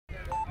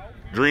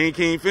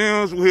DreamKingz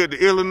Films. We're here at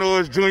the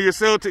Illinois Junior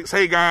Celtics.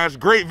 Hey guys,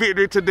 great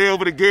victory today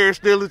over the Garrett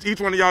Steelers. Each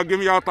one of y'all give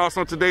me y'all thoughts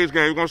on today's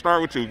game. We're gonna start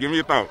with you. Give me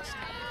your thoughts.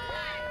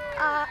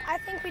 I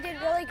think we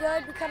did really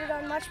good. We could have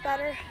done much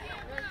better.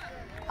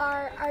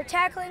 Our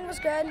tackling was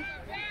good,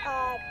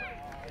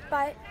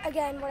 but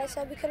again, what I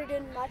said, we could have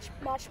done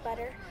much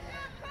better.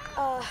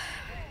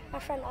 My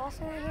friend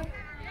Austin right here.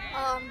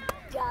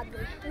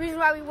 Godly. The reason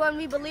why we won,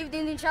 we believed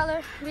in each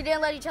other. We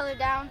didn't let each other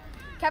down.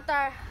 Kept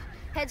our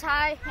heads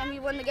high, and we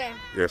won the game.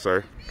 Yes,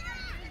 sir.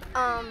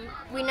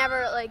 We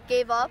never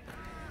gave up.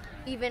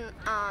 Even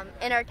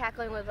and our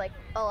tackling was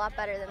a lot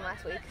better than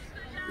last week.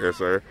 Yes,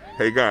 sir.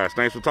 Hey guys,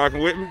 thanks for talking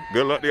with me.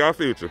 Good luck to y'all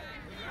future.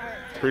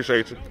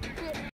 Appreciate you.